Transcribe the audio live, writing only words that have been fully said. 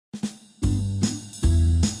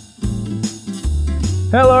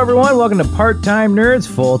Hello, everyone. Welcome to Part-Time Nerds,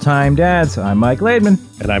 Full-Time Dads. I'm Mike Laidman.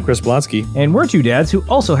 And I'm Chris Blonsky. And we're two dads who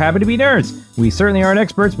also happen to be nerds. We certainly aren't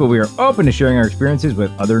experts, but we are open to sharing our experiences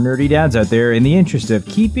with other nerdy dads out there in the interest of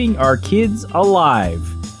keeping our kids alive.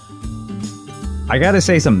 I gotta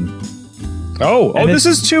say something. This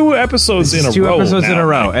is 2 episodes in a row. 2 episodes now, in a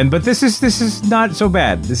row. Mike. But this is not so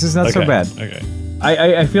bad. This is not so bad. Okay.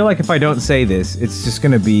 I feel like if I don't say this, it's just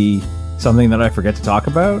gonna be something that I forget to talk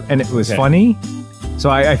about, and it was funny. So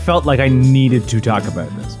I felt like I needed to talk about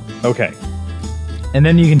this. Okay. And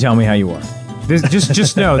then you can tell me how you are.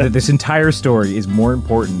 Just know that this entire story is more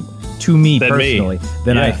important to me personally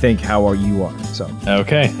than I think how you are. So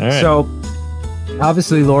okay. All right. So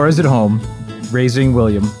obviously Laura's at home raising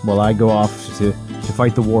William while I go off to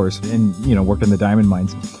fight the wars and work in the diamond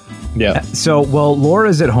mines. Yeah. So while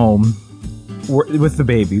Laura's at home with the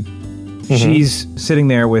baby, she's sitting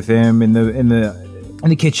there with him in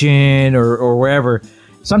the kitchen or wherever.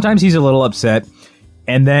 Sometimes he's a little upset,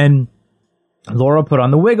 and then Laura put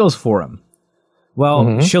on the Wiggles for him.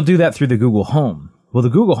 Well, she'll do that through the Google Home. Well, the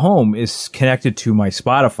Google Home is connected to my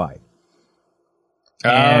Spotify.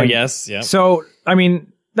 Oh, yes. Yeah. So, I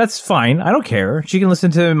mean, that's fine. I don't care. She can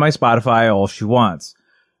listen to my Spotify all she wants.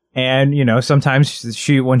 And, sometimes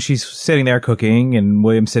when she's sitting there cooking and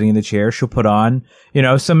William's sitting in the chair, she'll put on,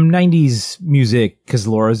 some 90s music because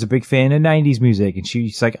Laura's a big fan of 90s music. And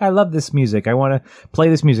she's like, I love this music. I want to play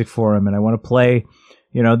this music for him. And I want to play,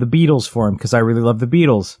 the Beatles for him because I really love the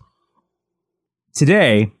Beatles.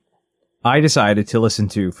 Today, I decided to listen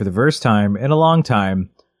to, for the first time in a long time,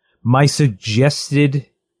 my suggested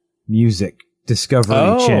music Discovery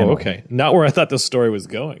Channel. Oh, okay. Not where I thought the story was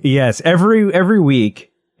going. Yes. Every week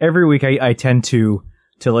I tend to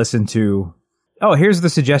listen to, here's the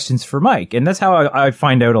suggestions for Mike. And that's how I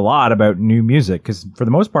find out a lot about new music. Because for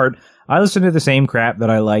the most part, I listen to the same crap that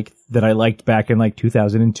I liked back in like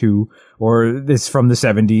 2002 or this from the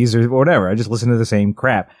 70s or whatever. I just listen to the same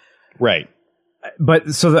crap. Right.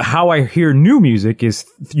 But so how I hear new music is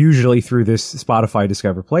usually through this Spotify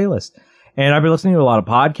Discover playlist. And I've been listening to a lot of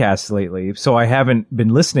podcasts lately, so I haven't been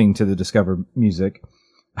listening to the Discover music.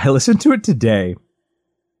 I listened to it today.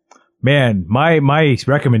 Man, my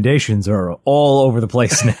recommendations are all over the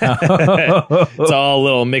place now. It's all a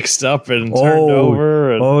little mixed up and turned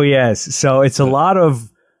over. Oh, yes. So it's a lot of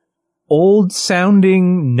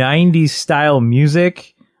old-sounding 90s style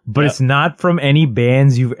music, but it's not from any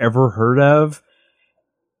bands you've ever heard of.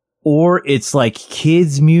 Or it's like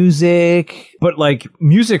kids music, but like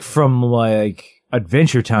music from like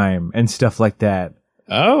Adventure Time and stuff like that.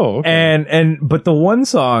 Oh, okay. But the one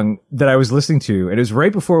song that I was listening to, it was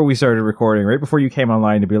right before we started recording, right before you came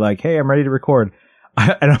online to be like, hey, I'm ready to record.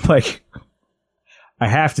 And I'm like, I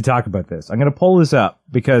have to talk about this. I'm going to pull this up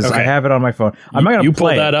because I have it on my phone. I'm not going to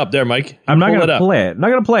play it. You pull that up there, Mike. I'm not going to play it. I'm not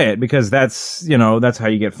going to play it because that's how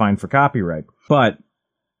you get fined for copyright. But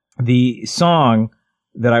the song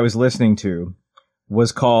that I was listening to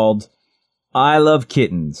was called I Love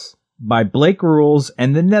Kittens by Blake Rules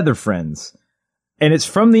and the Nether Friends. And it's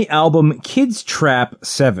from the album Kids Trap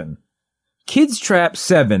 7. Kids Trap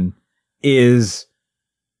 7 is,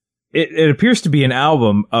 it appears to be an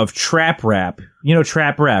album of trap rap. You know what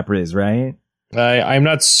trap rap is, right? I'm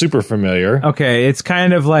not super familiar. Okay, it's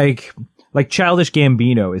kind of like Childish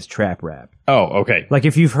Gambino is trap rap. Oh, okay. Like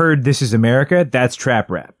if you've heard This Is America, that's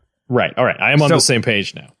trap rap. Right. All right. I am on the same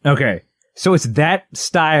page now. Okay. So it's that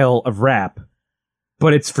style of rap,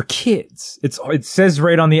 but it's for kids. It says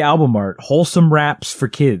right on the album art, wholesome raps for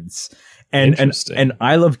kids. And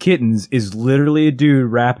I Love Kittens is literally a dude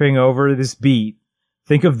rapping over this beat.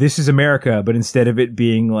 Think of This Is America, but instead of it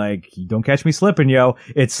being like, don't catch me slipping, yo,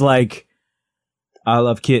 it's like, I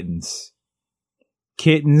love kittens.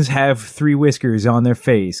 Kittens have 3 whiskers on their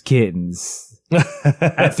face. Kittens.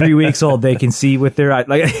 At 3 weeks old, they can see with their eyes.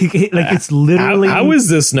 Like it's literally. How is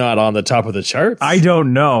this not on the top of the charts? I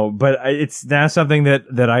don't know, but it's now something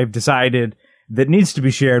that I've decided that needs to be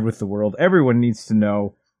shared with the world. Everyone needs to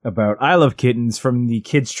know about I Love Kittens from the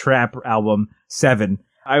Kids Trap album 7.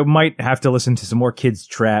 I might have to listen to some more Kids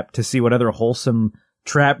Trap to see what other wholesome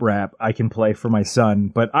trap rap I can play for my son.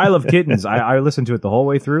 But I Love Kittens. I listened to it the whole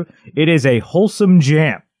way through. It is a wholesome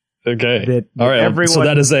jam. Okay. All right. Everyone, so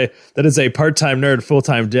that is a part-time nerd,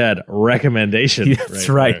 full-time dad recommendation. That's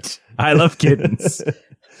right. I Love Kittens.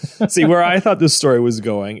 See, where I thought this story was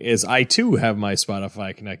going is I too have my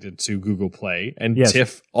Spotify connected to Google Play, and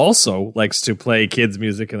Tiff also likes to play kids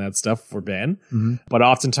music and that stuff for Ben. Mm-hmm. But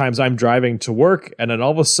oftentimes I'm driving to work, and then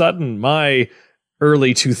all of a sudden my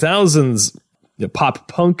early 2000s the pop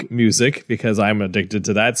punk music, because I'm addicted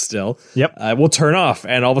to that still, Yep. will turn off,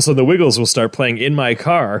 and all of a sudden the Wiggles will start playing in my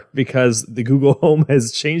car because the Google Home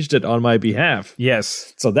has changed it on my behalf.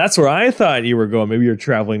 Yes. So that's where I thought you were going. Maybe you're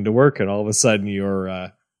traveling to work, and all of a sudden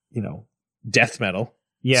your death metal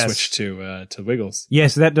switched to Wiggles.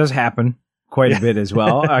 Yes, that does happen quite a bit as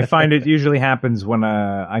well. I find it usually happens when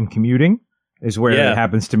I'm commuting is where it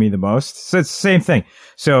happens to me the most. So it's the same thing.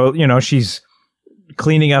 So, she's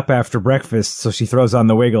cleaning up after breakfast, so she throws on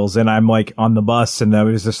the Wiggles, and I'm like on the bus, and I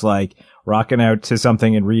was just like rocking out to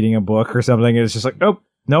something and reading a book or something, and it's just like, nope,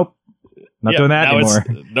 not doing that anymore.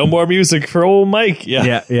 No more music for old Mike.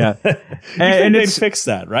 Yeah. and they'd fix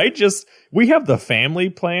that, right? We have the family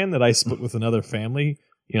plan that I split with another family.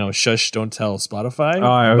 Shush, don't tell Spotify.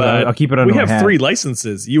 Oh, but I'll keep it under my hat. We have 3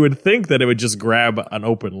 licenses. You would think that it would just grab an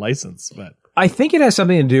open license, but I think it has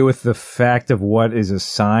something to do with the fact of what is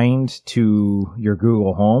assigned to your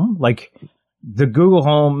Google Home. Like the Google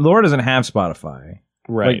Home, Laura doesn't have Spotify.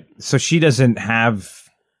 Right. So she doesn't have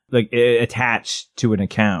it attached to an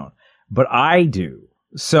account, but I do.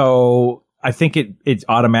 So I think it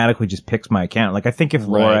automatically just picks my account. Like I think if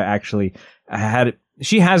Laura actually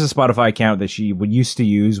she has a Spotify account that she would used to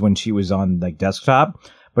use when she was on desktop,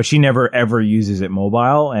 but she never ever uses it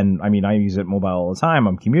mobile. And I mean, I use it mobile all the time.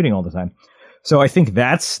 I'm commuting all the time. So I think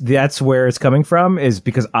that's where it's coming from, is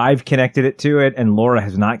because I've connected it to it and Laura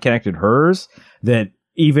has not connected hers, that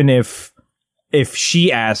even if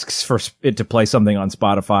she asks for it to play something on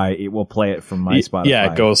Spotify, it will play it from my Spotify.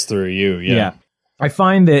 Yeah, it goes through you. Yeah. I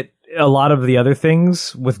find that a lot of the other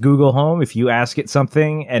things with Google Home, if you ask it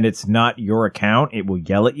something and it's not your account, it will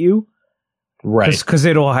yell at you. Right. Because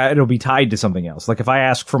it'll be tied to something else. Like if I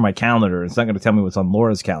ask for my calendar, it's not going to tell me what's on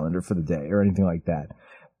Laura's calendar for the day or anything like that.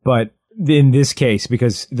 But in this case,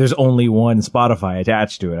 because there's only one Spotify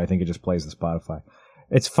attached to it, I think it just plays the Spotify.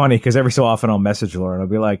 It's funny because every so often I'll message Laura and I'll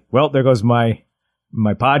be like, well, there goes my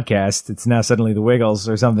podcast. It's now suddenly the Wiggles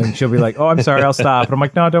or something. She'll be like, oh, I'm sorry, I'll stop. And I'm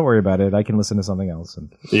like, no, don't worry about it. I can listen to something else. And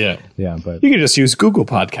but you can just use Google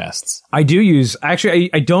Podcasts. I don't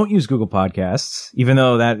use Google Podcasts, even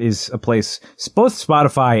though that is a place. Both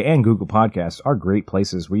Spotify and Google Podcasts are great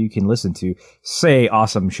places where you can listen to, say,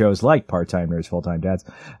 awesome shows like Part-Time Nerds, Full-Time Dads.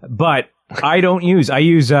 But I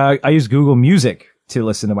use Google Music to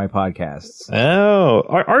listen to my podcasts. Oh,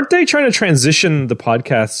 aren't they trying to transition the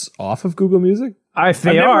podcasts off of Google Music? I've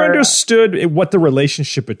never understood what the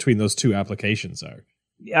relationship between those two applications are.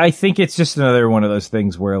 I think it's just another one of those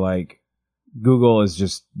things where Google is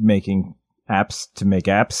just making apps to make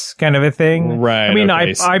apps kind of a thing. Right. I mean,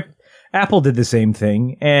 Apple did the same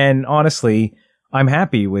thing, and honestly, I'm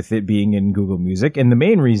happy with it being in Google Music. And the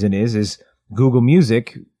main reason is Google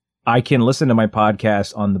Music, I can listen to my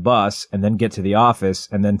podcast on the bus and then get to the office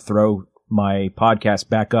and then throw my podcast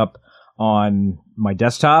back up on my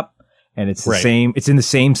desktop. And it's the same. It's in the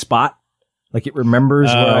same spot. Like it remembers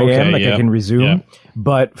where I am. I can resume. Yeah.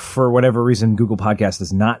 But for whatever reason, Google Podcast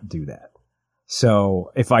does not do that.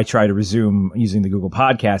 So if I try to resume using the Google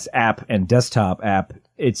Podcast app and desktop app,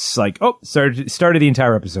 it's like, oh, started the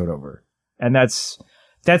entire episode over. And that's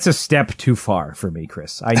a step too far for me,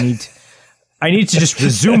 Chris. I need to just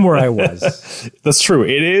resume where I was. That's true.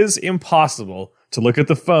 It is impossible to look at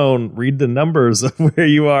the phone, read the numbers of where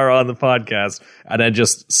you are on the podcast, and then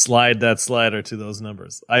just slide that slider to those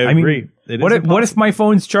numbers. I agree. What if my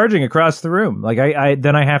phone's charging across the room? Like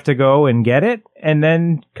then I have to go and get it and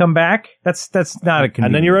then come back? That's not a convenient.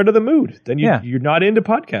 And then you're out of the mood. Then you're not into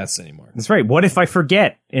podcasts anymore. That's right. What if I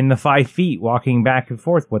forget in the 5 feet walking back and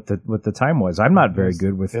forth what the time was? I'm not very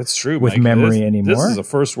good with Mike, memory anymore. This is a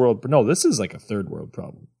first world. No, this is like a third world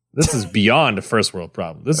problem. This is beyond a first world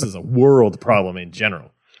problem. This is a world problem in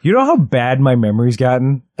general. You know how bad my memory's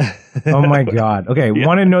gotten? Oh my God. Okay.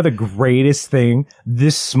 Want to know the greatest thing?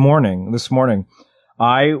 This morning,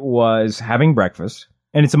 I was having breakfast,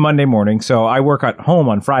 and it's a Monday morning. So I work at home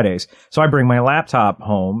on Fridays. So I bring my laptop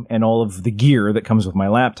home and all of the gear that comes with my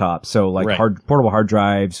laptop. So portable hard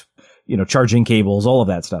drives, charging cables, all of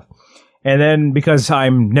that stuff. And then because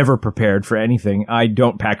I'm never prepared for anything, I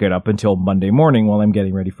don't pack it up until Monday morning while I'm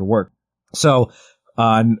getting ready for work. So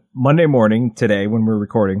on Monday morning today, when we're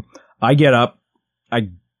recording, I get up,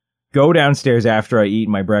 I go downstairs after I eat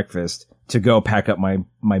my breakfast to go pack up my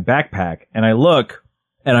backpack, and I look,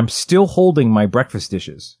 and I'm still holding my breakfast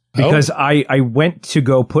dishes because I went to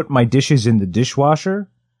go put my dishes in the dishwasher.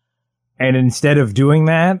 And instead of doing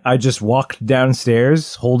that, I just walked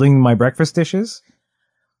downstairs holding my breakfast dishes.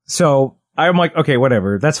 So I'm like, okay,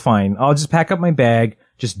 whatever. That's fine. I'll just pack up my bag.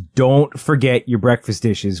 Just don't forget your breakfast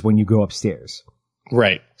dishes when you go upstairs.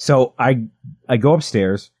 Right. So I go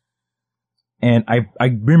upstairs And I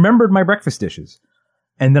remembered my breakfast dishes.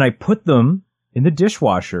 And then I put them in the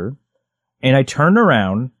dishwasher, and I turn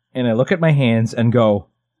around and I look at my hands and go,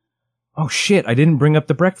 oh shit, I didn't bring up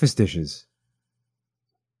the breakfast dishes.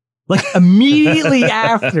 Like immediately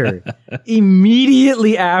after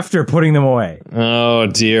putting them away. Oh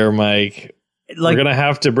dear, Mike. Like, we're gonna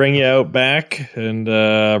have to bring you out back and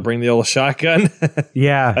bring the old shotgun.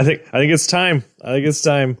 Yeah. I think it's time.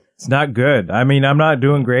 It's not good. I mean, I'm not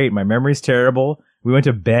doing great. My memory's terrible. We went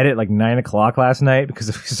to bed at like 9 o'clock last night because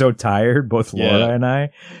I was so tired, both Laura and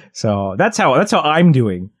I. So that's how I'm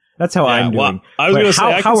doing. That's how I'm doing. Well, I was going to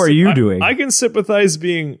say, how are you doing? I can sympathize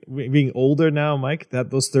being older now, Mike.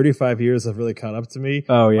 That those 35 years have really caught up to me.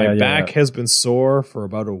 Oh yeah, my back has been sore for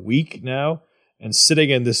about a week now, and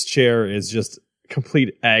sitting in this chair is just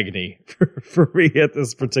complete agony for me at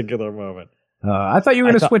this particular moment. I thought you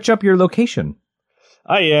were going to switch up your location.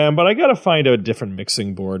 I am, but I got to find a different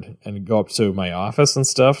mixing board and go up to my office and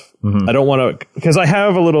stuff. Mm-hmm. I don't want to, because I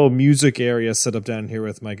have a little music area set up down here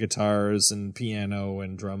with my guitars and piano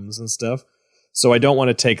and drums and stuff. So I don't want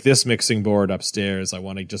to take this mixing board upstairs. I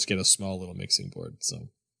want to just get a small little mixing board. So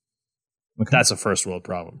that's a first world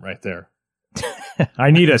problem right there. I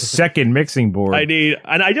need a second mixing board.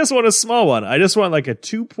 And I just want a small one. I just want like a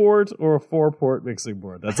 2-port or a 4-port mixing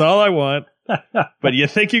board. That's all I want. But you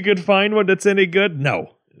think you could find one that's any good?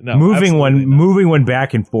 No. Moving one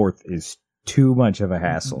back and forth is too much of a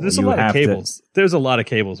hassle. There's a lot of cables. There's a lot of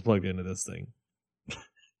cables plugged into this thing.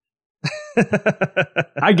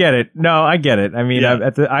 I get it. No, I get it. I mean,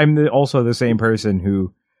 I'm also the same person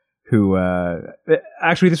who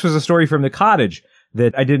actually, this was a story from the cottage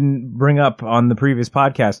that I didn't bring up on the previous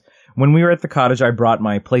podcast. When we were at the cottage, I brought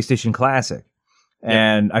my PlayStation Classic.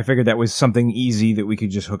 And I figured that was something easy that we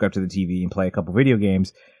could just hook up to the TV and play a couple video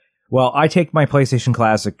games. Well, I take my PlayStation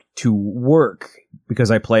Classic to work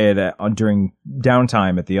because I play it during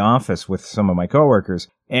downtime at the office with some of my coworkers.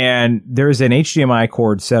 And there's an HDMI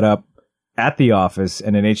cord set up at the office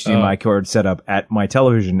and an HDMI cord set up at my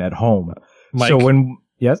television at home. Mike,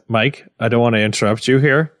 Mike, I don't want to interrupt you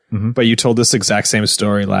here, but you told this exact same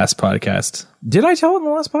story last podcast. Did I tell it in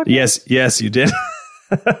the last podcast? Yes, you did.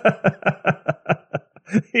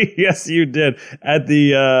 Yes, you did. At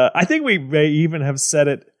the, I think we may even have said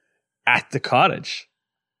it at the cottage.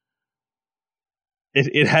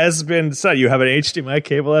 It has been said you have an HDMI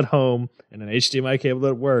cable at home and an HDMI cable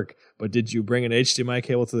at work, but did you bring an HDMI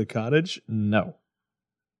cable to the cottage? No.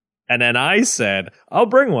 And then I said, I'll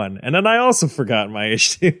bring one. And then I also forgot my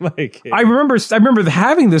HDMI cable. I remember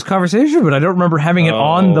having this conversation, but I don't remember having it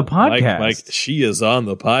on the podcast. Mike, she is on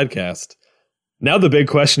the podcast. Now the big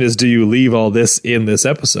question is, do you leave all this in this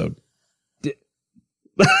episode? Did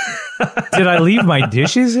I leave my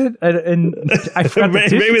dishes and I forgot the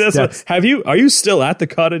dishes maybe that's what, are you still at the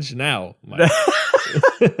cottage now, Mike?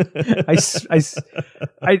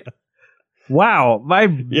 Wow, my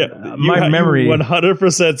memory.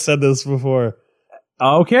 100% said this before.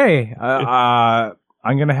 Okay,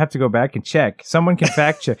 I'm going to have to go back and check. Someone can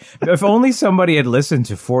fact check. If only somebody had listened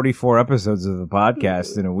to 44 episodes of the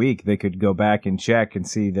podcast in a week, they could go back and check and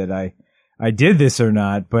see that I did this or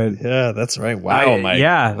not. But yeah, that's right. Wow, Mike.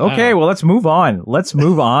 Yeah. Okay. Wow. Well, let's move on. Let's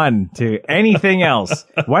move on to anything else.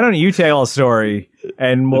 Why don't you tell a story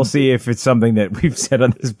and we'll see if it's something that we've said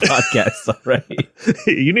on this podcast already.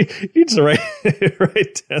 You need to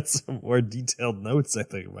write down some more detailed notes, I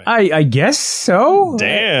think, Mike. I guess so.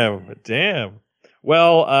 Damn.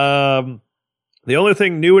 Well, the only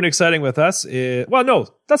thing new and exciting with us is... Well, no,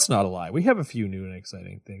 that's not a lie. We have a few new and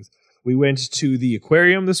exciting things. We went to the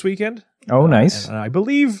aquarium this weekend. Oh, nice. And I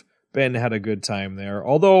believe Ben had a good time there,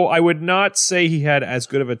 although I would not say he had as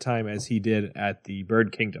good of a time as he did at the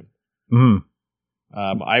Bird Kingdom. Mm.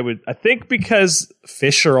 I think because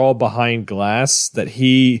fish are all behind glass, that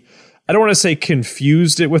I don't want to say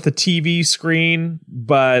confused it with a TV screen,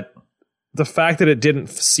 but the fact that it didn't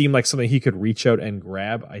seem like something he could reach out and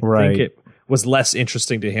grab, I think it was less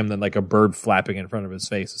interesting to him than like a bird flapping in front of his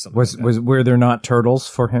face or something. Were there not turtles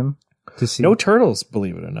for him to see? No turtles,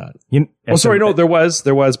 believe it or not. There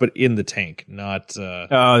was, but in the tank, not.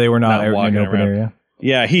 They were not in an open area.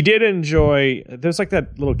 Yeah, he did enjoy. There's like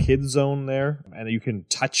that little kid zone there, and you can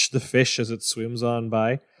touch the fish as it swims on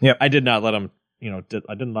by. Yeah, I did not let him.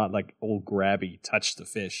 I did not like old Grabby touch the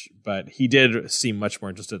fish, but he did seem much more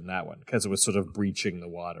interested in that one because it was sort of breaching the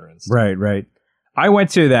water and stuff. Right. I went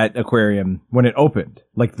to that aquarium when it opened,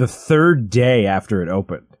 like the third day after it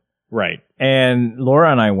opened. Right. And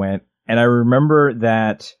Laura and I went, and I remember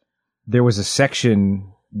that there was a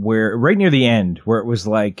section where, right near the end, where it was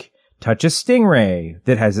like touch a stingray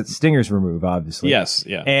that has its stingers removed, obviously. Yes,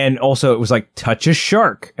 yeah. And also it was like touch a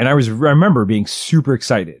shark. And I remember being super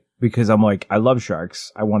excited because I'm like, I love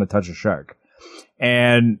sharks. I want to touch a shark.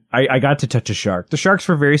 And I got to touch a shark. The sharks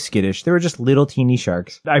were very skittish. They were just little teeny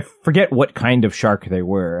sharks. I forget what kind of shark they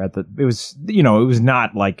were. It was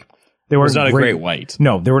not like they were. It was not a great white.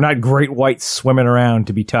 No, they were not great whites swimming around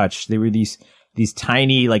to be touched. They were these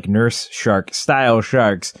tiny like nurse shark style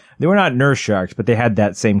sharks. They were not nurse sharks, but they had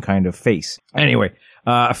that same kind of face. Anyway,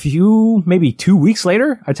 maybe 2 weeks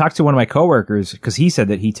later, I talked to one of my coworkers because he said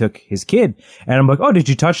that he took his kid, and I'm like, "Oh, did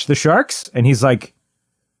you touch the sharks?" And he's like,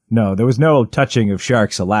 "No, there was no touching of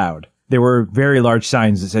sharks allowed. There were very large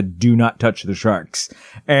signs that said, 'Do not touch the sharks.'"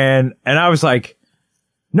 And I was like,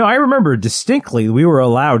 "No, I remember distinctly we were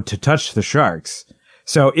allowed to touch the sharks."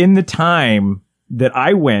 So in the time that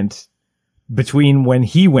I went between when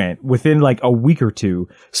he went, within like a week or two,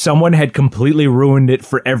 someone had completely ruined it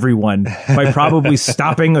for everyone by probably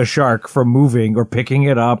stopping a shark from moving or picking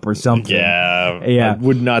it up or something. Yeah. That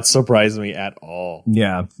would not surprise me at all.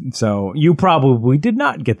 Yeah. So you probably did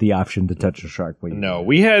not get the option to touch a shark. No,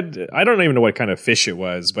 we had, I don't even know what kind of fish it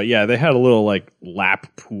was, but yeah, they had a little like lap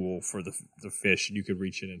pool for the fish, and you could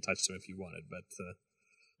reach in and touch them if you wanted. But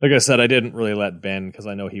like I said, I didn't really let Ben because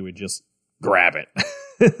I know he would just grab it.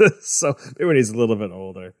 So maybe when he's a little bit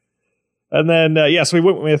older. And then, so we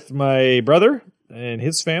went with my brother and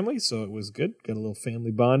his family, so it was good. Got a little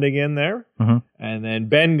family bonding in there. Mm-hmm. And then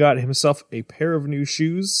Ben got himself a pair of new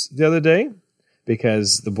shoes the other day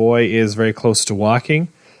because the boy is very close to walking.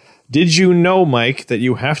 Did you know, Mike, that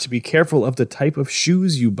you have to be careful of the type of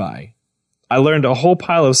shoes you buy? I learned a whole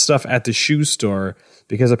pile of stuff at the shoe store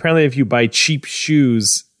because apparently if you buy cheap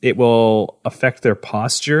shoes, it will affect their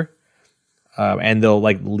posture. And they'll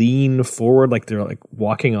like lean forward like they're like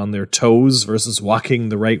walking on their toes versus walking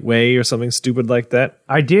the right way or something stupid like that.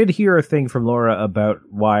 I did hear a thing from Laura about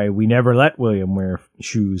why we never let William wear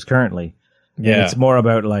shoes currently. Yeah. And it's more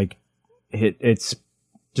about like it's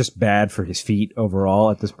just bad for his feet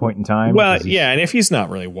overall at this point in time. Well, yeah, and if he's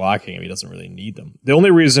not really walking, he doesn't really need them. The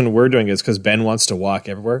only reason we're doing it is because Ben wants to walk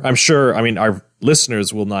everywhere. I'm sure, our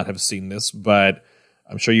listeners will not have seen this, but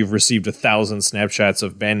I'm sure you've received 1,000 Snapchats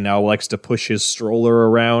of Ben now likes to push his stroller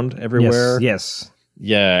around everywhere. Yes.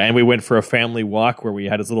 Yeah, and we went for a family walk where we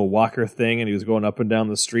had his little walker thing and he was going up and down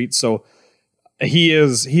the street. So he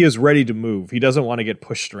is ready to move. He doesn't want to get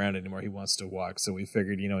pushed around anymore. He wants to walk. So we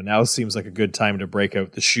figured, now seems like a good time to break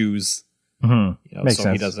out the shoes. Mm-hmm. Makes so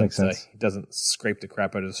sense. He doesn't scrape the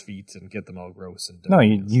crap out of his feet and get them all gross and no,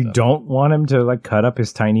 you don't want him to like cut up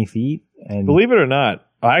his tiny feet. And believe it or not,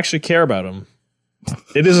 I actually care about him.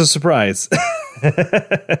 It is a surprise.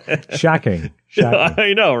 Shocking.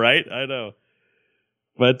 I know, right? I know.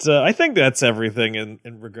 But I think that's everything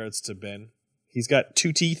in regards to Ben. He's got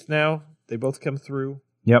 2 teeth now. They both come through.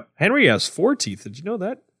 Yep. Henry has 4 teeth. Did you know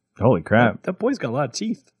that? Holy crap. That boy's got a lot of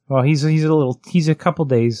teeth. Well, he's a couple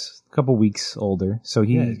weeks older. So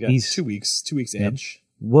he's 2 weeks, 2 weeks edge.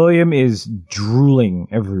 William is drooling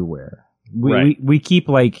everywhere. We keep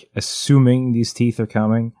like assuming these teeth are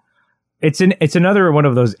coming. It's another one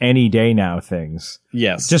of those any day now things.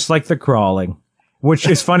 Yes. Just like the crawling, which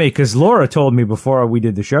is funny because Laura told me before we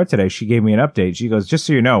did the show today, she gave me an update. She goes, "Just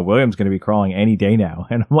so you know, William's going to be crawling any day now."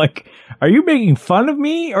 And I'm like, "Are you making fun of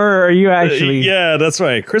me or are you actually?" Yeah, that's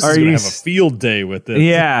right. Chris is going to have a field day with this.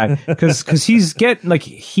 Yeah, because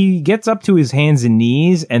he gets up to his hands and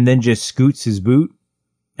knees and then just scoots his boot.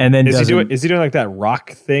 And then is he doing like that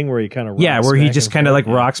rock thing where he kind of where he just kind of like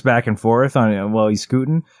rocks back and forth on while he's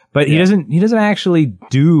scooting, but he doesn't actually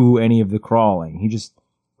do any of the crawling. He just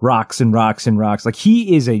rocks and rocks and rocks. Like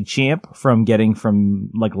he is a champ from getting from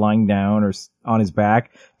like lying down or on his back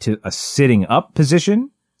to a sitting up position.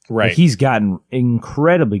 Right. Like, he's gotten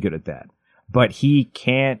incredibly good at that, but he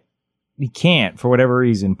can't for whatever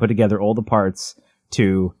reason put together all the parts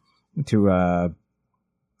to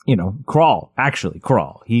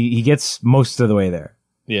crawl. He gets most of the way there.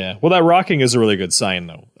 Yeah. Well, that rocking is a really good sign,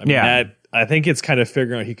 though. I think it's kind of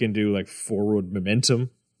figuring out he can do like forward momentum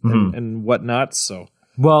and whatnot. So,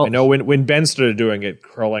 I know when Ben started doing it,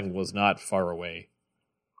 crawling was not far away.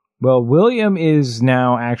 Well, William is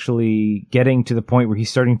now actually getting to the point where he's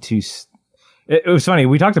starting to. It was funny.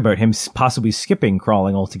 We talked about him possibly skipping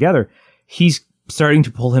crawling altogether. He's starting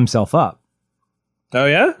to pull himself up. Oh,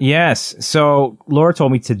 yeah? Yes. So Laura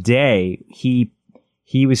told me today he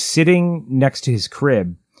was sitting next to his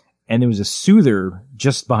crib and there was a soother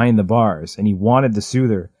just behind the bars and he wanted the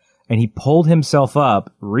soother and he pulled himself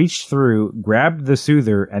up, reached through, grabbed the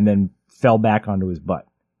soother and then fell back onto his butt.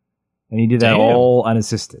 And he did that all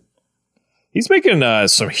unassisted. He's making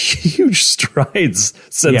some huge strides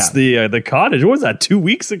since the cottage. What was that, 2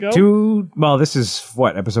 weeks ago? Well, this is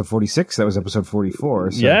what, episode 46? That was episode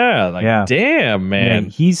 44. So, damn, man.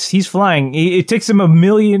 He's flying. It takes him a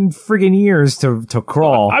million friggin' years to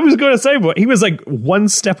crawl. I was going to say, but he was like one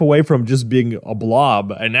step away from just being a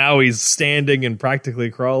blob, and now he's standing and practically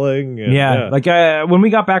crawling. And, like when we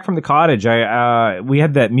got back from the cottage, we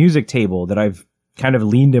had that music table that I've kind of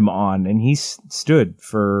leaned him on, and he stood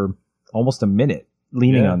for almost a minute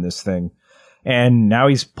leaning on this thing, and now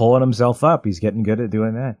he's pulling himself up. He's getting good at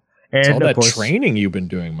doing that. And it's all that course, training you've been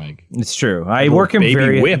doing, Mike. It's true. I work him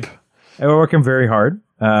whip. I work him very hard.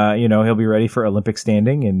 He'll be ready for Olympic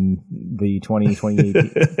standing in the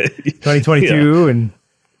 2022 and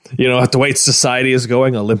at the way society is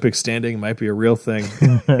going, Olympic standing might be a real thing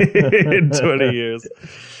in 20 years.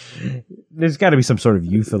 There's got to be some sort of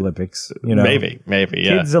youth Olympics, Maybe,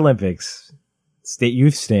 Kids Olympics, state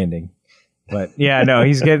youth standing. But yeah, no,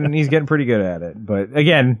 he's getting pretty good at it. But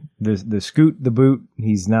again, the boot,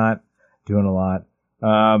 he's not doing a lot.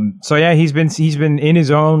 So yeah, he's been in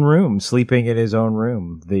his own room, sleeping in his own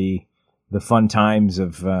room. The fun times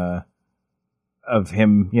of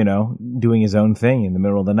him, doing his own thing in the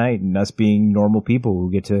middle of the night, and us being normal people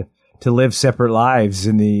who get to live separate lives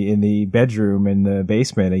in the bedroom in the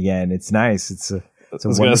basement again. It's nice. I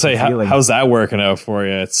was going to say, how's that working out for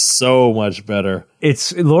you? It's so much better.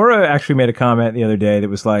 Laura actually made a comment the other day that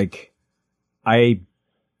was like, I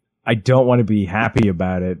don't want to be happy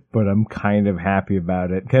about it, but I'm kind of happy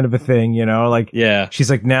about it, kind of a thing, She's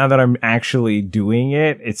like, now that I'm actually doing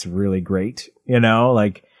it, it's really great,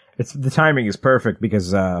 the timing is perfect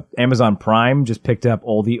because Amazon Prime just picked up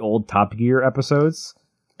all the old Top Gear episodes.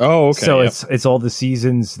 Oh, okay. So it's all the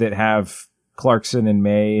seasons that have Clarkson and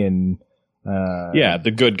May and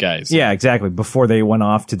the good guys. Yeah, exactly. Before they went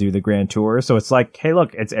off to do the grand tour. So it's like, hey,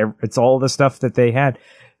 look, it's all the stuff that they had,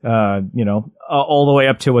 all the way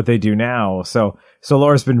up to what they do now. So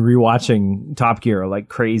Laura's been rewatching Top Gear like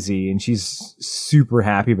crazy, and she's super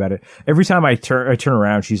happy about it. Every time I turn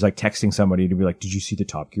around, she's like texting somebody to be like, "Did you see the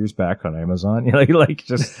Top Gear's back on Amazon?" like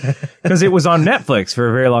just because it was on Netflix for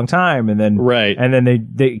a very long time, and then and then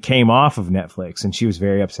they came off of Netflix, and she was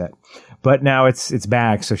very upset. But now it's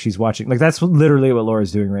back, so she's watching. Like that's literally what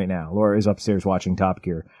Laura's doing right now. Laura is upstairs watching Top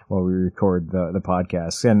Gear while we record the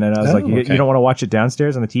podcast. And then I was you don't want to watch it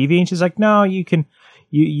downstairs on the TV? And she's like, no, you can.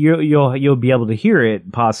 You'll be able to hear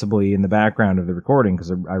it possibly in the background of the recording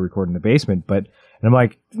because I record in the basement. And I'm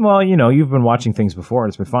like, well, you've been watching things before and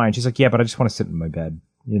it's been fine. She's like, yeah, but I just want to sit in my bed.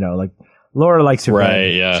 Laura likes her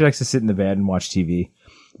bed. Yeah. She likes to sit in the bed and watch TV.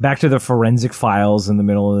 Back to the Forensic Files in the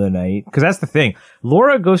middle of the night. Because that's the thing.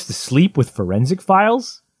 Laura goes to sleep with Forensic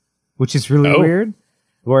Files, which is really weird.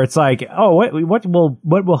 Where it's like, oh, what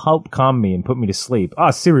will help calm me and put me to sleep?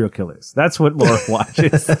 Oh, serial killers. That's what Laura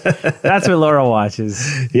watches. That's what Laura watches.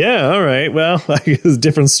 Yeah, all right. Well, I guess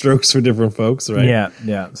different strokes for different folks, right?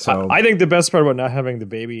 Yeah. So I think the best part about not having the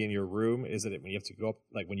baby in your room is that when you have to go up,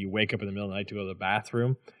 like when you wake up in the middle of the night to go to the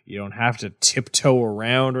bathroom, you don't have to tiptoe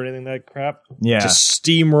around or anything like crap. Yeah. Just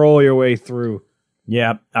steamroll your way through.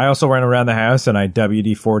 Yeah, I also ran around the house and I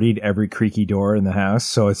WD-40'd every creaky door in the house,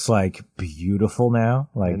 so it's like beautiful now.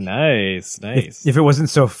 Like nice. If it wasn't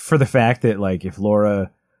so for the fact that like if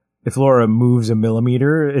Laura moves a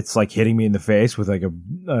millimeter, it's like hitting me in the face with like a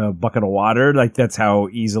bucket of water. Like that's how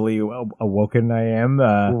easily awoken I am.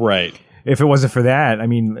 Right. If it wasn't for that, I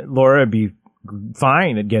mean, Laura would be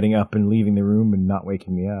fine at getting up and leaving the room and not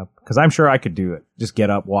waking me up because I'm sure I could do it. Just get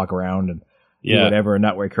up, walk around, and do whatever, and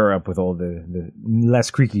not wake her up with all the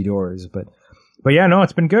less creaky doors. But yeah, no,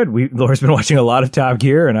 it's been good. Laura's been watching a lot of Top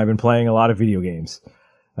Gear, and I've been playing a lot of video games.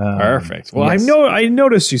 Perfect. Well, yes. I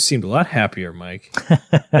noticed you seemed a lot happier, Mike.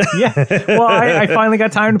 Yeah. Well, I finally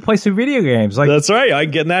got time to play some video games. Like that's right.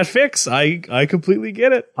 I'm getting that fix. I completely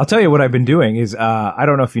get it. I'll tell you what I've been doing is I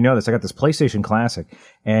don't know if you know this. I got this PlayStation Classic,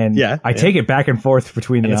 and I take it back and forth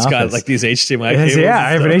between the office. It's got like these HDMI cables. Yeah,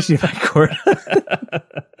 I have an HDMI cord.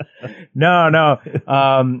 No.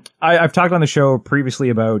 I've talked on the show previously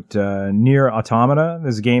about Nier Automata,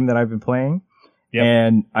 this game that I've been playing. Yep.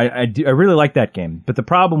 And I really like that game. But the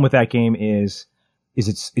problem with that game is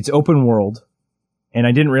it's open world. And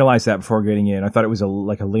I didn't realize that before getting in. I thought it was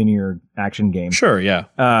like a linear action game. Sure, yeah.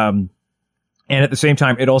 And at the same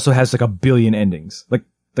time, it also has like a billion endings, like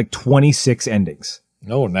 26 endings.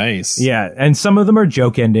 Oh, nice. Yeah, and some of them are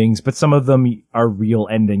joke endings, but some of them are real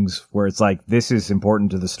endings where it's like, this is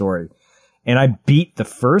important to the story. And I beat the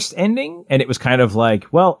first ending, and it was kind of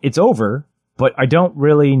like, well, it's over, but I don't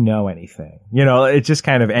really know anything. It just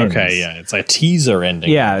kind of ends. Okay, yeah, it's a teaser ending.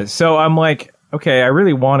 Yeah, so I'm like, okay, I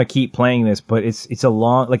really want to keep playing this, but it's a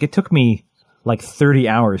long, like it took me like 30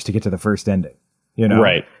 hours to get to the first ending, you know?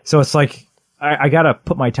 Right. So it's like, I got to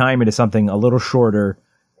put my time into something a little shorter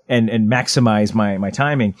and maximize my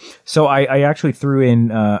timing. So I actually threw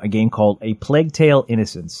in a game called A Plague Tale: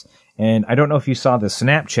 Innocence. And I don't know if you saw the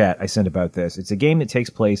Snapchat I sent about this. It's a game that takes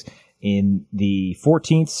place in the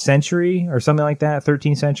 14th century or something like that,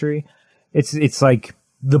 13th century. It's like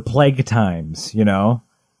the plague times, you know?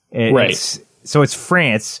 Right. So it's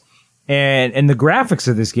France. And the graphics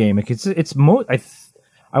of this game, like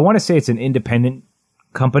I want to say it's an independent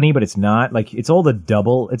company, but it's not. Like it's a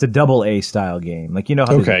double A style game. Like, you know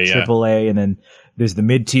how there's triple A, and then there's the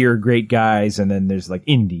mid tier great guys, and then there's like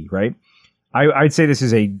indie, right? I'd say this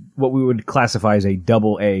is what we would classify as a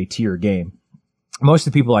double A tier game. Most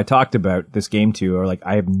of the people I talked about this game to are like,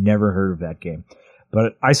 I have never heard of that game,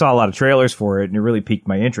 but I saw a lot of trailers for it and it really piqued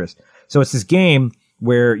my interest. So it's this game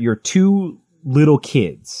where you're two little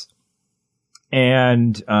kids,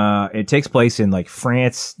 and it takes place in like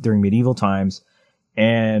France during medieval times.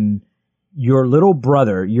 And your little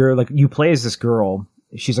brother, you play as this girl.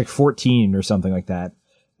 She's like 14 or something like that.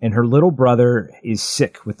 And her little brother is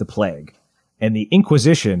sick with the plague. And the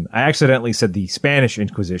Inquisition, I accidentally said the Spanish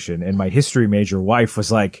Inquisition, and my history major wife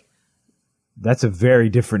was like, that's a very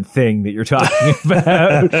different thing that you're talking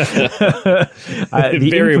about.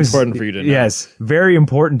 Very important for you to know. Yes, very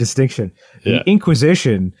important distinction. Yeah. The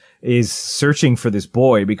Inquisition is searching for this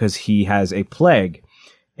boy because he has a plague.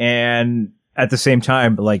 And at the same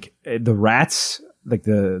time, like the rats, like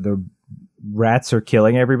the rats are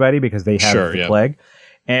killing everybody because they have the plague.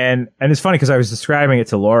 And it's funny because I was describing it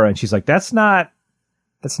to Laura and she's like, that's not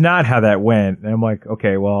how that went. And I'm like,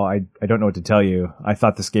 okay, well, I don't know what to tell you. I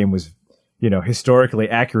thought this game was, historically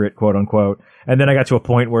accurate, quote unquote. And then I got to a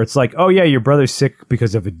point where it's like, oh yeah, your brother's sick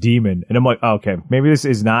because of a demon. And I'm like, oh, okay, maybe this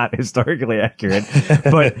is not historically accurate,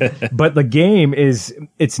 but the game it is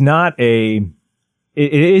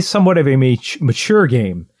somewhat of a mature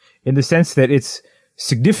game in the sense that it's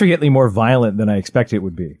significantly more violent than I expected it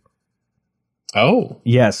would be. Oh.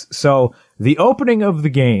 Yes. So the opening of the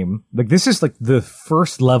game, like this is like the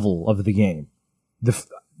first level of the game. This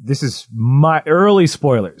is my early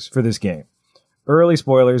spoilers for this game. Early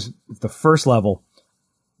spoilers, the first level.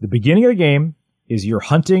 The beginning of the game is you're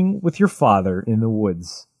hunting with your father in the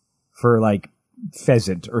woods for like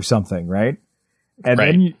pheasant or something, right? And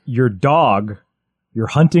then your dog, your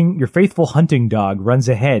faithful hunting dog runs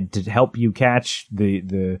ahead to help you catch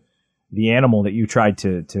the animal that you tried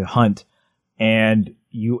to hunt. And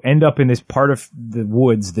you end up in this part of the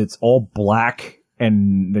woods that's all black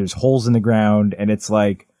and there's holes in the ground. And it's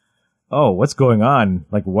like, oh, what's going on?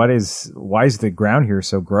 Like, why is the ground here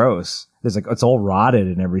so gross? There's like, it's all rotted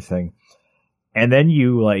and everything. And then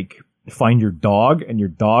you like find your dog, and your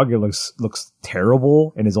dog, it looks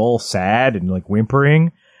terrible and is all sad and like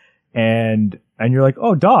whimpering. And you're like,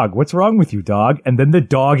 oh, dog, what's wrong with you, dog? And then the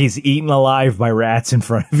dog is eaten alive by rats in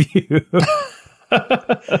front of you.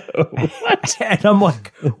 What? And I'm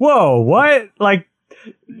like, whoa, what? Like,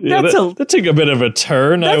 that took a bit of a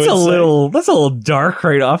turn. That's a little dark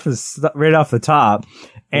right off the top.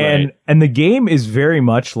 And the game is very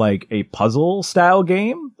much like a puzzle style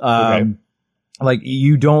game. Like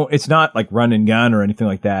it's not like run and gun or anything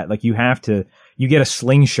like that. Like you get a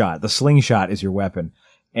slingshot. The slingshot is your weapon.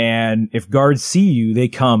 And if guards see you, they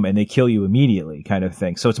come and they kill you immediately, kind of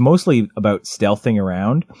thing. So it's mostly about stealthing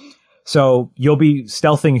around. So you'll be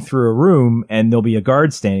stealthing through a room and there'll be a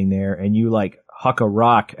guard standing there, and you like huck a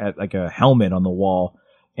rock at like a helmet on the wall,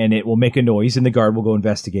 and it will make a noise, and the guard will go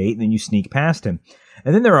investigate, and then you sneak past him.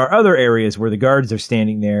 And then there are other areas where the guards are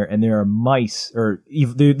standing there, and there are mice, or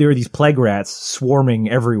there are these plague rats swarming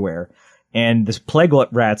everywhere. And this plague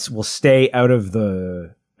rats will stay out of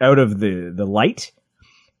the light.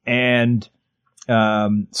 And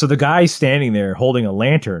so the guy's standing there holding a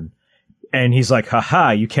lantern, and he's like,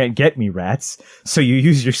 haha, you can't get me, rats. So you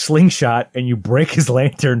use your slingshot and you break his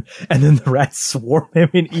lantern, and then the rats swarm him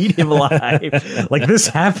and eat him alive. Like, this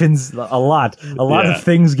happens a lot. A lot of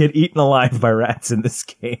things get eaten alive by rats in this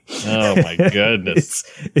game. Oh my goodness.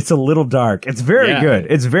 It's a little dark. It's very good.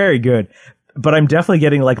 It's very good. But I'm definitely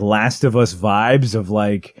getting like Last of Us vibes of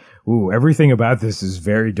like, ooh, everything about this is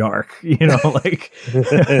very dark, like.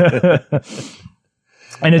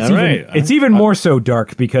 And it's even more so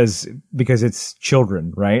dark because it's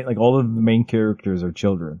children, right? Like all of the main characters are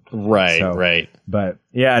children. Right. But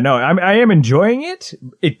yeah, no, I am enjoying it.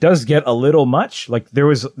 It does get a little much. Like there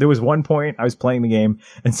was one point I was playing the game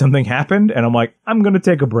and something happened, and I'm like, I'm going to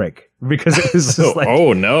take a break because it was just like,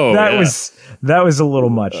 oh no, that was a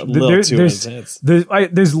little much. A little too intense.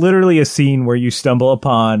 There's literally a scene where you stumble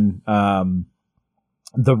upon,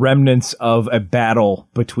 the remnants of a battle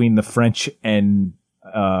between the French and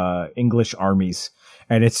English armies,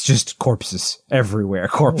 and it's just corpses everywhere,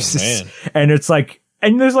 corpses, and it's like,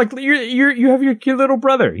 and there's like you have your cute little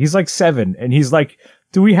brother. He's like 7, and he's like,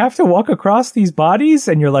 "Do we have to walk across these bodies?"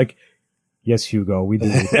 And you're like, "Yes, Hugo, we do."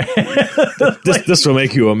 This will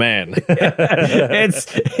make you a man. It's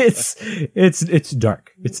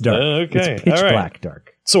dark. It's dark. Okay, it's pitch black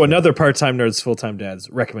dark. So another part-time nerds, full-time dads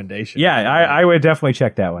recommendation. Yeah, I would definitely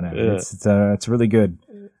check that one out. It's really good.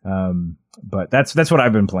 But that's what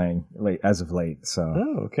I've been playing as of late. So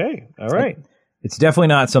okay, all right. It's definitely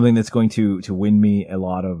not something that's going to win me a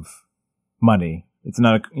lot of money. It's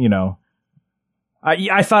not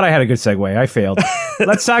I thought I had a good segue. I failed.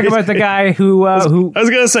 Let's talk about the guy who I was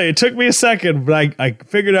gonna say it took me a second, but I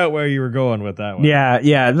figured out where you were going with that one.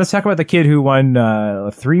 Yeah. Let's talk about the kid who won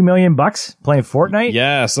 $3 million playing Fortnite.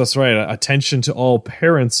 Yes, that's right. Attention to all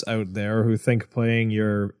parents out there who think playing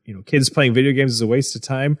your kids playing video games is a waste of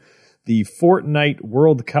time. The Fortnite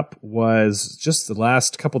World Cup was just the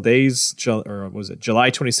last couple days, or was it July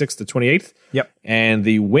 26th to 28th? Yep. And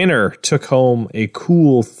the winner took home a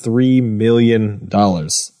cool $3 million.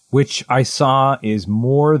 Which I saw is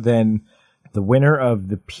more than the winner of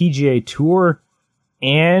the PGA Tour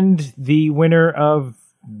and the winner of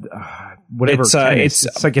whatever. It's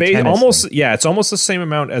like it's almost the same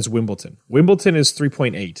amount as Wimbledon. Wimbledon is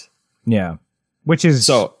 3.8. Yeah. Which is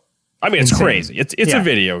so. I mean, it's insane. crazy. It's a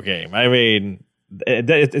video game. I mean,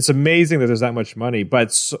 it's amazing that there's that much money.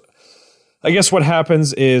 But I guess what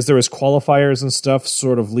happens is there was qualifiers and stuff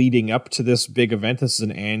sort of leading up to this big event. This is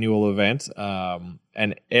an annual event.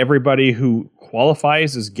 And everybody who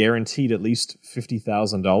qualifies is guaranteed at least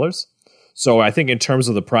 $50,000. So I think in terms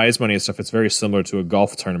of the prize money and stuff, it's very similar to a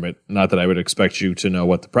golf tournament. Not that I would expect you to know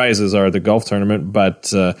what the prizes are at the golf tournament,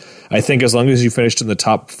 but I think as long as you finished in the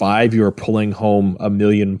top 5, you are pulling home $1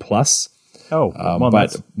 million plus. Oh, well,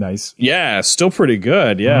 that's nice. Yeah, still pretty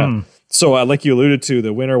good. Yeah. So like you alluded to,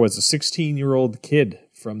 the winner was a 16-year-old kid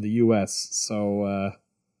from the U.S. So,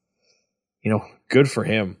 good for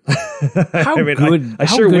him. How good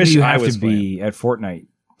do you have to be at Fortnite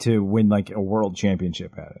to win like a world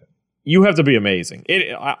championship at it? You have to be amazing.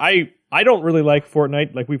 I don't really like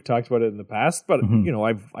Fortnite, like we've talked about it in the past, but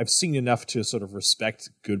I've seen enough to sort of respect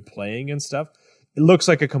good playing and stuff. It looks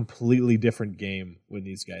like a completely different game when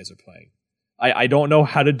these guys are playing. I don't know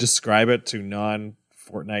how to describe it to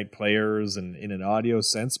non-Fortnite players and in an audio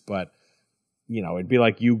sense, but it'd be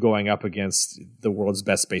like you going up against the world's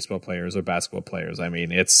best baseball players or basketball players. I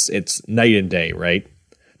mean, it's night and day, right?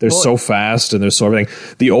 They're so fast and they're so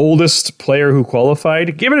everything. The oldest player who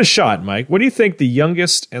qualified, give it a shot, Mike. What do you think the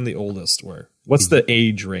youngest and the oldest were? What's the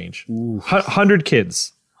age range? 100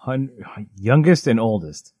 kids. Youngest and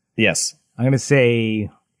oldest. Yes. I'm going to say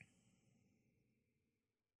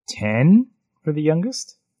 10 for the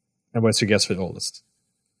youngest. And what's your guess for the oldest?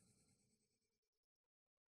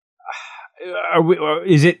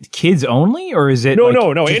 Is it kids only, or is it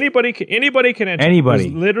no? Anybody can enter. Anybody.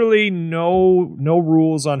 There's literally no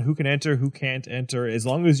rules on who can enter, who can't enter. As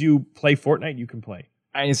long as you play Fortnite, you can play.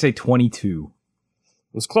 I'm gonna say 22.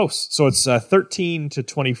 It was close. So it's 13 to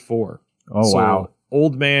 24. Oh, wow.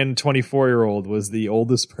 Old man, 24-year-old was the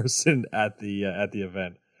oldest person at the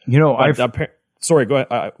event. Sorry, go ahead.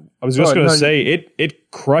 I was just going to say it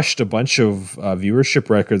crushed a bunch of viewership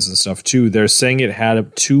records and stuff too. They're saying it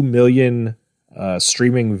had 2 million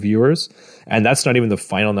streaming viewers, and that's not even the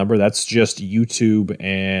final number. That's just YouTube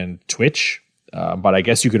and Twitch. But I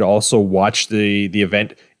guess you could also watch the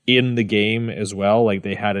event in the game as well. Like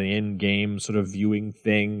they had an in-game sort of viewing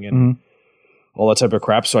thing and all that type of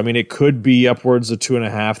crap. So I mean, it could be upwards of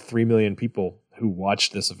 2.5-3 million people who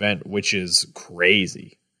watched this event, which is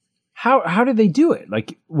crazy. How did they do it?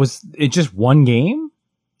 Like, was it just one game?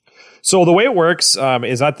 So the way it works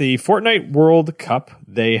is at the Fortnite World Cup,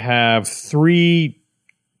 they have 3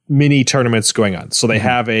 mini tournaments going on. So they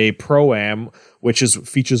have a Pro-Am, which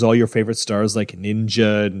features all your favorite stars like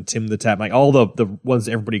Ninja and Tim the Tap, like all the ones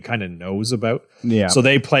everybody kind of knows about. Yeah. So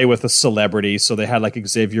they play with a celebrity. So they had like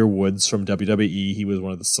Xavier Woods from WWE. He was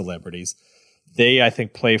one of the celebrities. They, I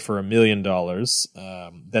think, play for $1 million.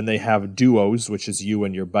 Then they have duos, which is you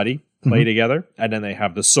and your buddy play together. And then they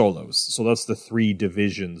have the solos. So that's the 3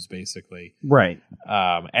 divisions, basically. Right.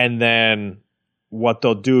 And then what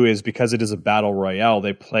they'll do is, because it is a battle royale,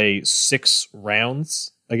 they play 6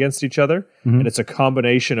 rounds against each other. And it's a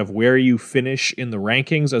combination of where you finish in the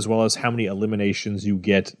rankings as well as how many eliminations you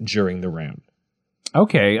get during the round.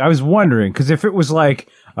 Okay, I was wondering, because if it was like,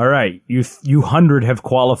 all right, you 100 have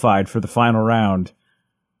qualified for the final round,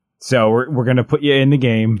 So we're going to put you in the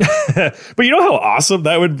game. But you know how awesome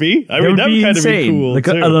that would be? I mean, that would kind of be cool. Like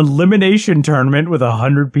an elimination tournament with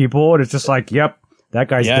 100 people, and it's just like, yep, that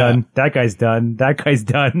guy's done. That guy's done. That guy's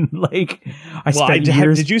done. Like, I spent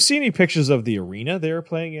years. Did you see any pictures of the arena they were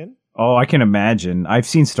playing in? Oh, I can imagine. I've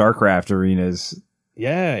seen StarCraft arenas.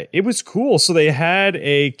 Yeah, it was cool. So they had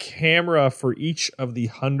a camera for each of the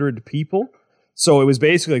 100 people. So it was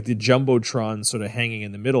basically like the Jumbotron sort of hanging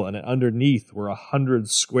in the middle, and underneath were 100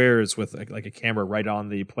 squares with like a camera right on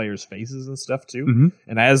the players' faces and stuff too. Mm-hmm.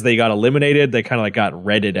 And as they got eliminated, they kind of like got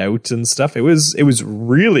redded out and stuff. It was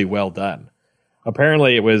really well done.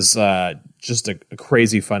 Apparently, it was just a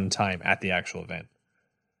crazy fun time at the actual event.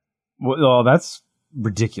 Well, that's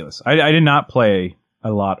ridiculous. I did not play a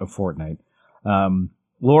lot of Fortnite.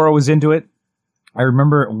 Laura was into it. I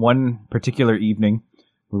remember one particular evening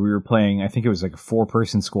where we were playing, I think it was like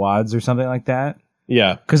 4-person squads or something like that.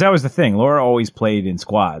 Yeah. Because that was the thing. Laura always played in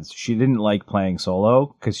squads. She didn't like playing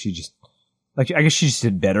solo because she just, like, I guess she just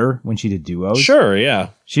did better when she did duos. Sure,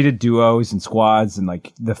 yeah. She did duos and squads and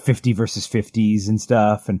like the 50 versus 50s and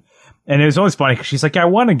stuff. And it was always funny because she's like, I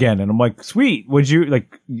won again. And I'm like, sweet. Would you,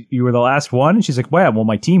 like, you were the last one? And she's like, well,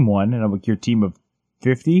 my team won. And I'm like, your team of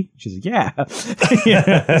 50? She's like, yeah.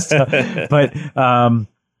 Yeah. So, but,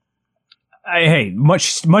 hey,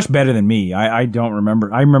 much better than me. I don't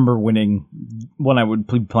remember. I remember winning when I would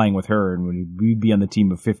be playing with her, and we'd be on the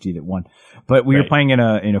team of 50 that won. But we were playing in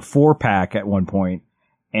a 4-pack at one point,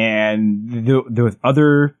 and the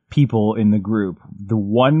other people in the group, the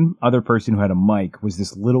one other person who had a mic was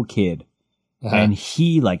this little kid. Uh-huh. And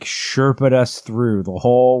he like Sherpa'd us through the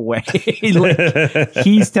whole way. Like,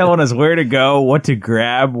 he's telling us where to go, what to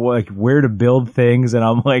grab, like where to build things, and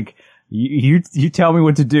I'm like, you tell me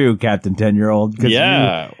what to do, Captain 10-year-old.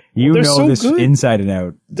 Yeah, you know so this good. Inside and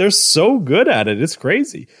out. They're so good at it; it's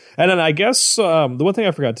crazy. And then I guess the one thing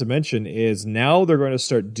I forgot to mention is now they're going to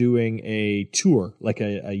start doing a tour, like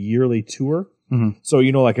a yearly tour. Mm-hmm. So,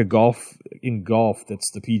 like in golf,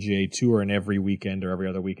 that's the PGA Tour, and every weekend or every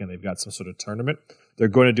other weekend they've got some sort of tournament. They're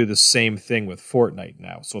going to do the same thing with Fortnite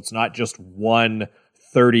now. So it's not just one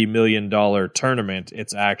 $30 million tournament.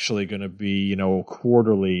 It's actually going to be,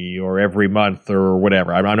 quarterly or every month or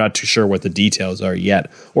whatever. I'm not too sure what the details are yet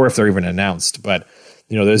or if they're even announced. But,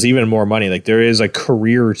 there's even more money. Like, there is a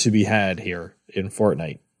career to be had here in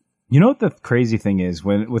Fortnite. You know what the crazy thing is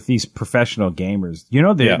with these professional gamers?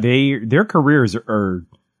 Their careers are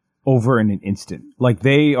over in an instant. Like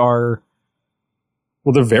they are.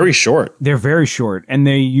 Well, they're very short. They're very short, and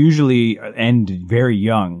they usually end very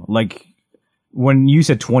young. Like when you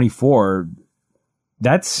said 24,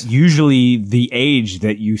 that's usually the age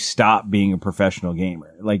that you stop being a professional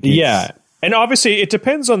gamer. Like yeah, and obviously it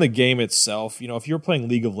depends on the game itself. If you're playing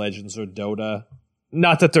League of Legends or Dota,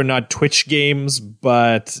 not that they're not Twitch games,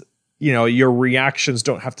 but your reactions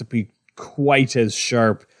don't have to be quite as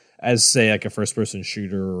sharp as, say, like a first-person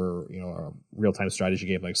shooter or, a real-time strategy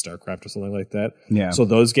game like StarCraft or something like that. Yeah. So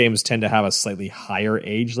those games tend to have a slightly higher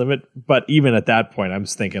age limit. But even at that point, I'm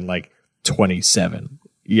thinking like 27.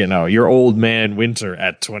 Your old man Winter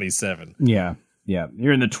at 27. Yeah. Yeah.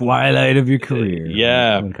 You're in the twilight of your career.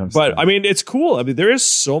 Yeah. But, I mean, it's cool. I mean, there is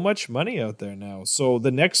so much money out there now. So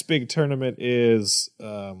the next big tournament is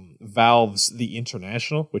Valve's The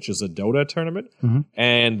International, which is a Dota tournament. Mm-hmm.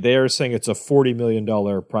 And they're saying it's a $40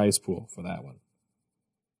 million prize pool for that one.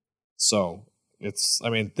 So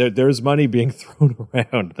there's money being thrown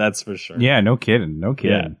around. That's for sure. Yeah, no kidding.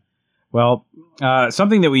 Yeah. Well,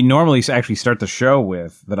 something that we normally actually start the show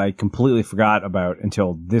with that I completely forgot about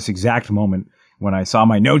until this exact moment when I saw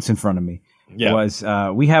my notes in front of me was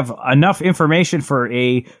we have enough information for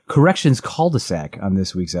a corrections cul-de-sac on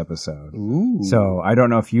this week's episode. Ooh. So I don't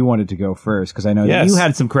know if you wanted to go first because I know that you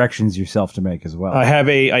had some corrections yourself to make as well. I have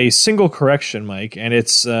a single correction, Mike, and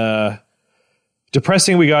it's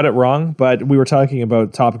depressing we got it wrong, but we were talking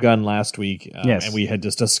about Top Gun last week, and we had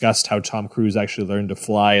just discussed how Tom Cruise actually learned to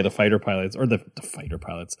fly the fighter planes.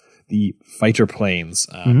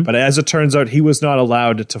 Mm-hmm. But as it turns out, he was not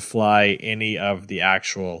allowed to fly any of the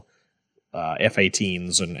actual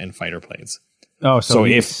F-18s and fighter planes. Oh, so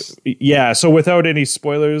without any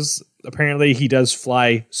spoilers, apparently he does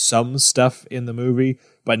fly some stuff in the movie,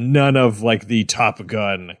 but none of like the Top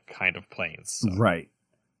Gun kind of planes. So. Right.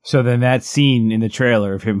 So then that scene in the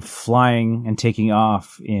trailer of him flying and taking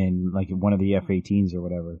off in like one of the F-18s or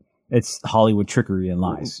whatever, it's Hollywood trickery and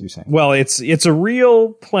lies, you're saying. Well, it's a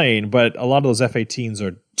real plane, but a lot of those F-18s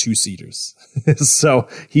are 2-seaters. So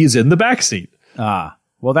he's in the back seat. Ah,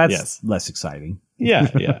 well, that's less exciting. Yeah.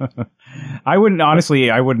 I wouldn't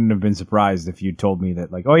have been surprised if you told me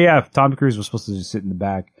that, like, oh yeah, Tom Cruise was supposed to just sit in the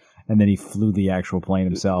back And then he flew the actual plane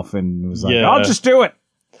himself and was like, Yeah. I'll just do it.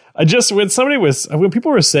 When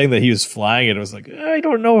people were saying that he was flying it, it was like, I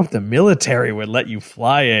don't know if the military would let you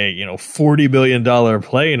fly a, $40 million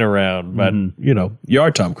plane around, but you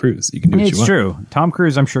are Tom Cruise. You can do what you want. It's true. Tom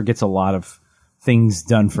Cruise, I'm sure, gets a lot of things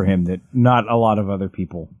done for him that not a lot of other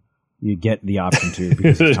people you get the option to.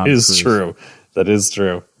 Because of Tom Cruise. True. That is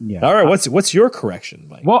true. Yeah. All right. What's your correction,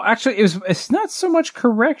 Mike? Well, actually, it's not so much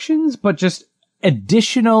corrections, but just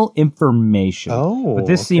additional information. Oh, but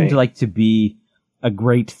this seemed like to be a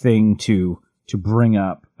great thing to bring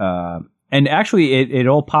up. And actually, it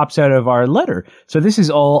all pops out of our letter. So this is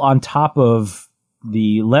all on top of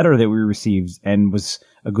the letter that we received and was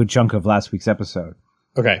a good chunk of last week's episode.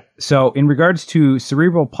 Okay. So in regards to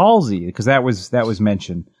cerebral palsy, because that was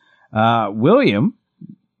mentioned, William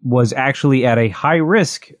was actually at a high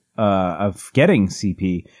risk of getting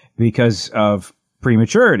CP because of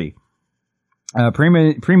prematurity.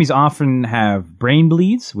 Preemies often have brain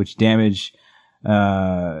bleeds, which damage,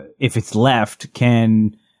 if it's left,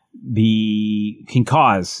 can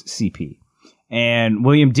cause CP. And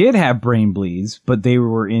William did have brain bleeds, but they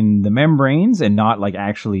were in the membranes and not like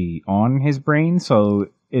actually on his brain. So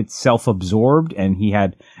it's self-absorbed and he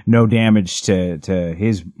had no damage to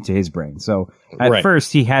his brain. So at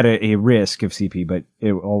first he had a risk of CP, but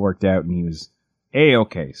it all worked out and he was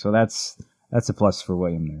A-okay. So that's a plus for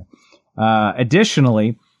William there.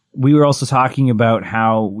 Additionally, we were also talking about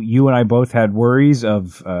how you and I both had worries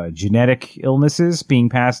of genetic illnesses being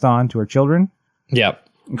passed on to our children. Yeah.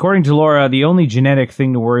 According to Laura, the only genetic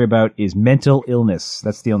thing to worry about is mental illness.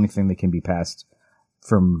 That's the only thing that can be passed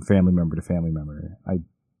from family member to family member.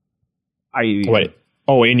 Wait.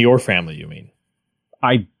 Oh, in your family, you mean?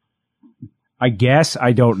 I guess.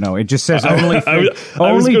 I don't know. It just says only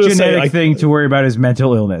genetic thing to worry about is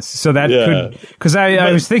mental illness. So that could, because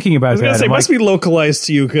I was thinking about that. It must be localized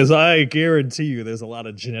to you because I guarantee you there's a lot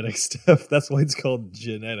of genetic stuff. That's why it's called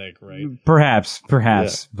genetic, right? Perhaps,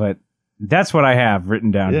 but that's what I have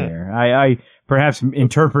written down here. I perhaps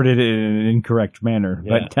interpreted it in an incorrect manner,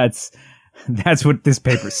 but that's what this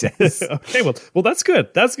paper says. Okay, well, that's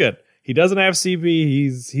good. That's good. He doesn't have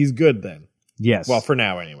CP. He's good then. Yes. Well, for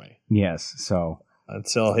now anyway. Yes. So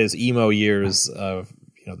until his emo years of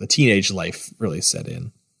the teenage life really set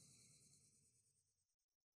in.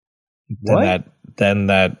 What? Then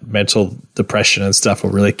that mental depression and stuff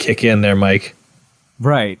will really kick in there, Mike.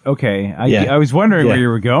 Right. Okay. I was wondering where you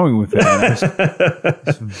were going with that. I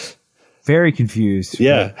was very confused.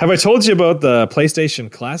 Yeah. Have I told you about the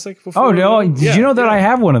PlayStation Classic before? Oh, no. Did you know that I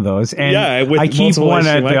have one of those? And I keep one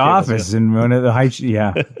at the office and one at the high.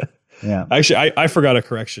 Yeah. Yeah. Actually, I forgot a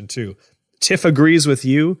correction too. Tiff agrees with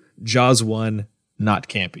you. Jaws 1, not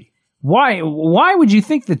campy. Why would you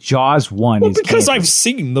think that Jaws 1 is because campy? I've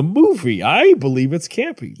seen the movie. I believe it's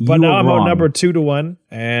campy. But now I'm on number 2-1,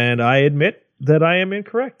 and I admit that I am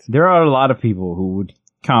incorrect. There are a lot of people who would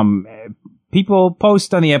come. People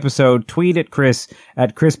post on the episode, tweet at Chris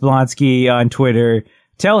Blonsky on Twitter,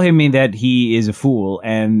 tell him that he is a fool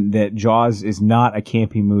and that Jaws is not a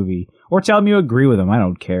campy movie. Or tell him you agree with him. I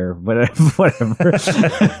don't care, but whatever.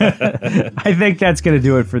 I think that's going to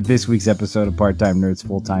do it for this week's episode of Part-Time Nerds,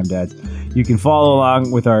 Full-Time Dads. You can follow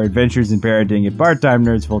along with our adventures in parenting at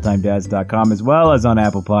parttimenerdsfulltimedads.com, as well as on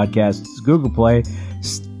Apple Podcasts, Google Play,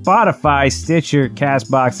 Spotify, Stitcher,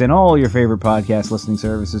 CastBox, and all your favorite podcast listening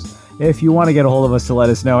services. If you want to get a hold of us to let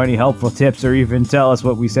us know any helpful tips or even tell us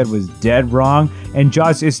what we said was dead wrong and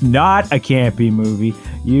Jaws is not a campy movie,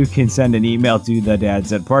 you can send an email to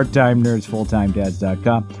thedads at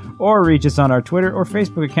parttimenerdsfulltimedads.com or reach us on our Twitter or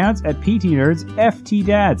Facebook accounts at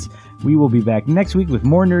PTNerdsFTDads. We will be back next week with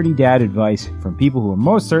more nerdy dad advice from people who are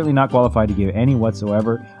most certainly not qualified to give any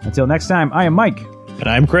whatsoever. Until next time, I am Mike. And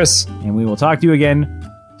I'm Chris. And we will talk to you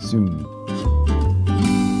again soon.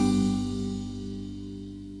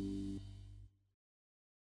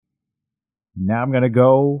 Now I'm going to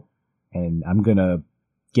go and I'm going to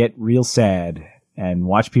get real sad and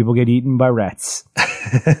watch people get eaten by rats.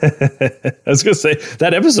 I was going to say,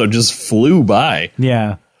 that episode just flew by.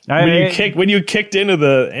 Yeah. When you kicked into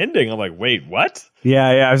the ending, I'm like, wait, what? Yeah.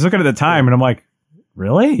 I was looking at the time and I'm like,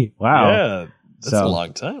 really? Wow. Yeah. That's a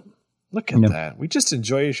long time. Look at that. We just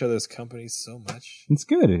enjoy each other's company so much. It's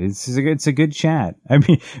good. It's a good chat. I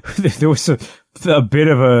mean, there was a bit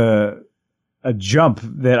of a jump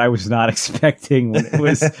that I was not expecting when it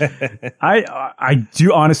was. I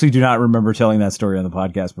honestly do not remember telling that story on the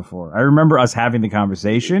podcast before. I remember us having the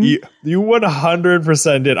conversation. You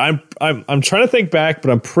 100% did. I'm trying to think back,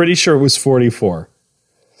 but I'm pretty sure it was 44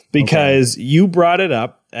 because you brought it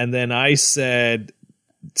up, and then I said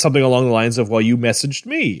something along the lines of, well, you messaged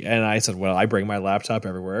me. And I said, well, I bring my laptop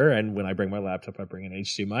everywhere. And when I bring my laptop, I bring an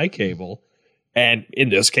HDMI cable. And in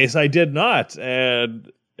this case, I did not.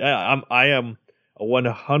 And I am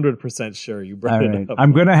 100% sure you brought it up.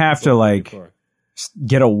 I'm going to have to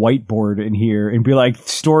get a whiteboard in here and be like,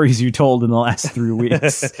 stories you told in the last 3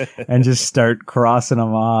 weeks and just start crossing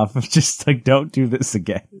them off. Just like, don't do this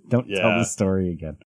again. Don't tell the story again.